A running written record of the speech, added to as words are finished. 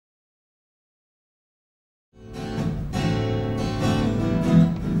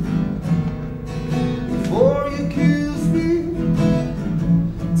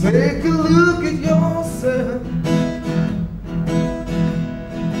Take a look at yourself.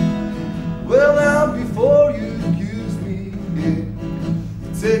 Well, now before you accuse me, yeah,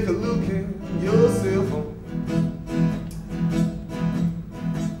 take a look at yourself.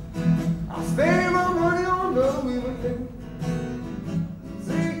 I'll spend my money on no women,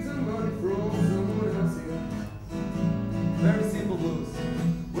 take the money from someone else here. Very simple blues.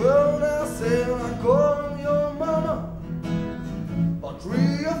 Well, now say I call your mama about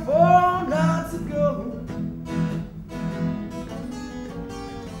 3 or 4 nights ago.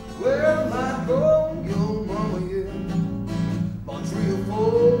 Well, I called your mama, yeah, about 3 or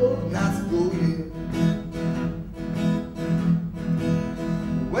 4 nights ago, yeah.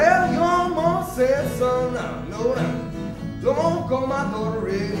 Well, your mama said, son, now, no, now, don't call my daughter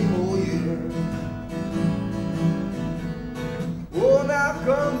anymore, yeah. Oh, now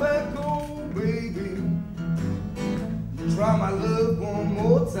come back home, baby. Try my love one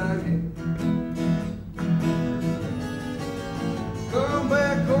more time, yeah. Come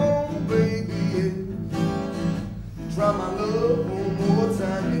back home, baby, yeah. Try my love one more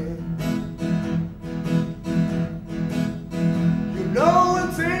time, yeah. You know when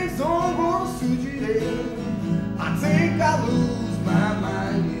things don't go suit you, yeah, I think I lose my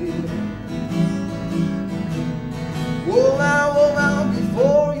mind, yeah. Well, now,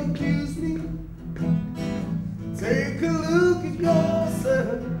 before you accuse me, take a look at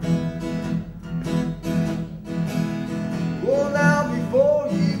yourself. Well, now, before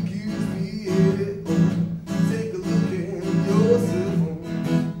you accuse me, yeah, take a look at yourself.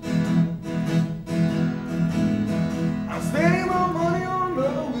 I'm spending my money on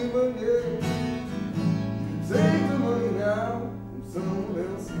other women, yeah. Take the money now from someone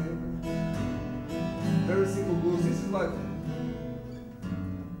else, yeah. Very simple blues. This is like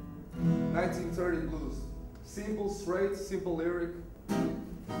 1930 blues. Simple, straight, simple lyric.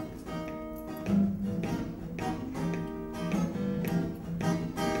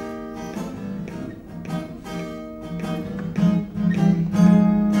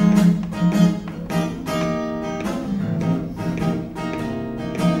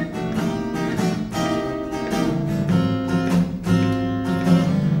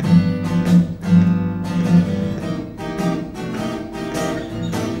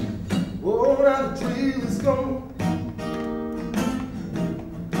 The drill is gone.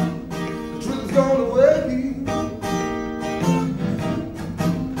 The drill is gone away.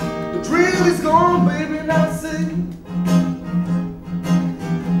 The drill is gone, baby, now say. The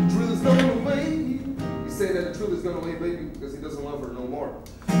drill is gone away. You say that the drill is gone away, baby, because he doesn't love her no more.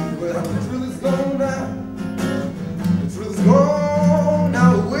 But the drill is gone now. The drill is gone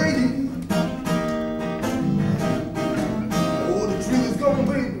now away. Oh, the drill is gone,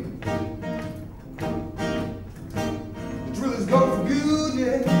 baby. Go for good,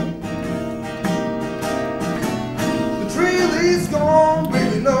 yeah. The drill is gone,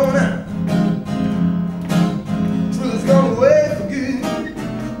 baby, no now. The drill is gone away for good.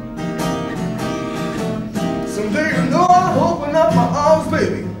 Someday you know I'll open up my arms,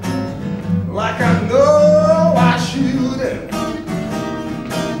 baby, like I know I should. The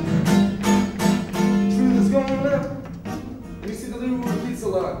drill is gone now. You see the lyric repeats a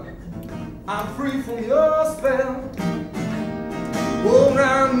lot. I'm free from your spell. Oh,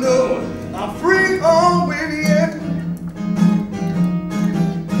 now I know I'm free, oh baby, yeah.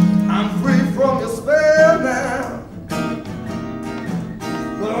 I'm free from your spell now.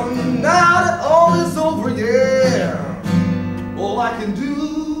 Well, now that all is over, yeah, all I can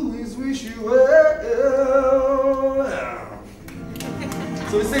do is wish you well.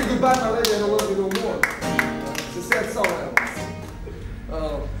 So we say goodbye, my lady, I don't love you no more. It's a sad song.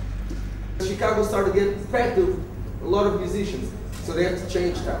 Chicago started getting effective, a lot of musicians. So they have to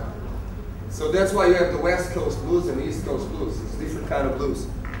change that. So that's why you have the West Coast blues and the East Coast blues. It's a different kind of blues.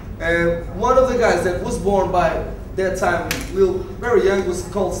 And one of the guys that was born by that time, very young, was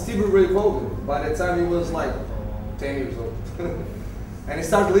called Stevie Ray Vaughan. By that time he was like 10 years old. And he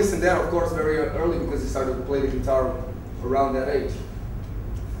started listening there, of course, very early because he started to play the guitar around that age.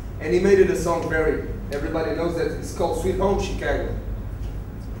 And he made it a song everybody knows that it's called Sweet Home Chicago.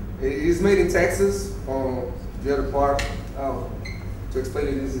 It's made in Texas, on the other part. To explain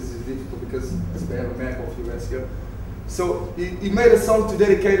it is difficult because we have a map of the US here. So he made a song to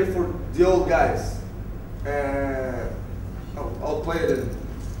dedicate it for the old guys. I'll play it and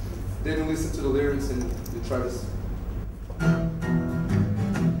then you listen to the lyrics and you try this.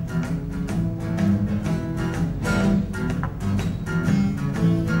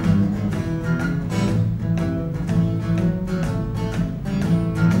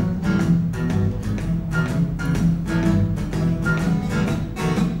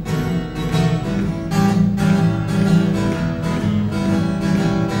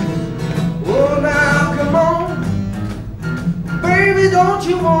 don't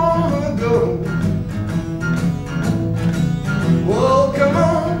you wanna go? Well, come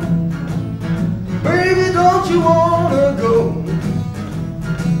on, baby, don't you wanna go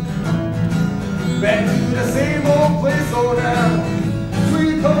back to the same old place, oh now,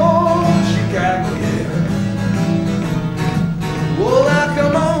 sweet home Chicago, yeah. Well, now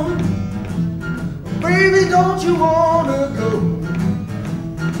come on, baby, don't you wanna go?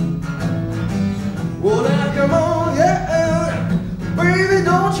 Well, now come on, yeah, baby,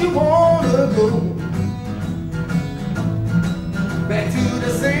 don't you wanna go back to the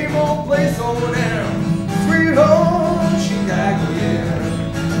same old place, oh now, sweet home Chicago, yeah.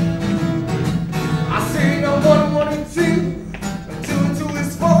 I sing a 1, 1 and 2, and 2 and 2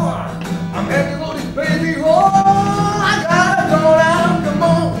 is 4. I'm heavy loaded, baby, oh, I gotta go now, come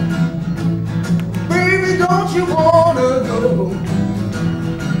on, baby, don't you wanna go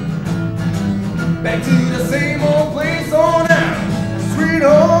back to the same old place, oh now, sweet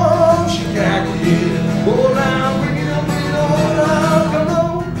home Chicago, yeah. Oh now, bring it up, oh now, come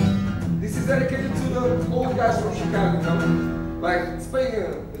on. This is dedicated to the old guys from Chicago, you know? Like, it's playing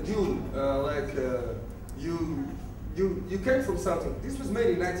a dude, you came from something. This was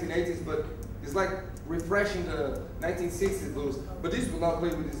made in 1980s, but it's like refreshing the 1960s blues. But this was not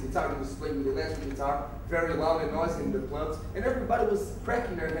played with this guitar, it was played with electric guitar, very loud and noisy in the clubs, and everybody was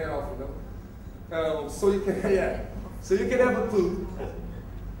cracking their head off, you know? So you can, yeah, so you can have a clue.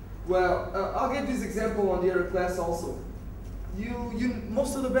 Well, I'll give this example on the other class also.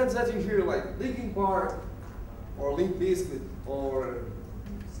 Most of the bands that you hear, like Linkin Park, or Limp Bizkit, or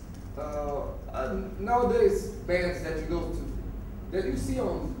nowadays bands that you go to, that you see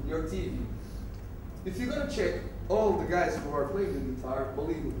on your TV, if you're gonna check all the guys who are playing the guitar,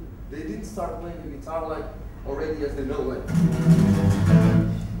 believe me, they didn't start playing the guitar like already as they know, like,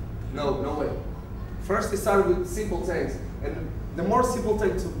 no way. First they started with simple things, and the more simple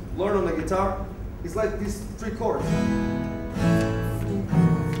thing to learn on the guitar is like these 3 chords.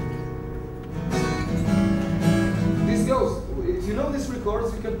 This goes, if you know these 3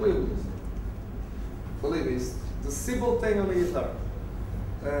 chords, you can play with this. Believe me, it's the simple thing on the guitar.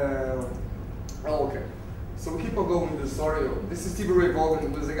 Okay, so we keep on going with the story. This is Stevie Ray Vaughan. He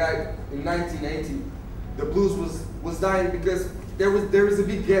was a guy in 1980. The blues was dying because there is a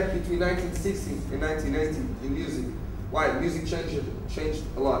big gap between 1960 and 1980 in music. Why? Music changed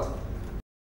a lot.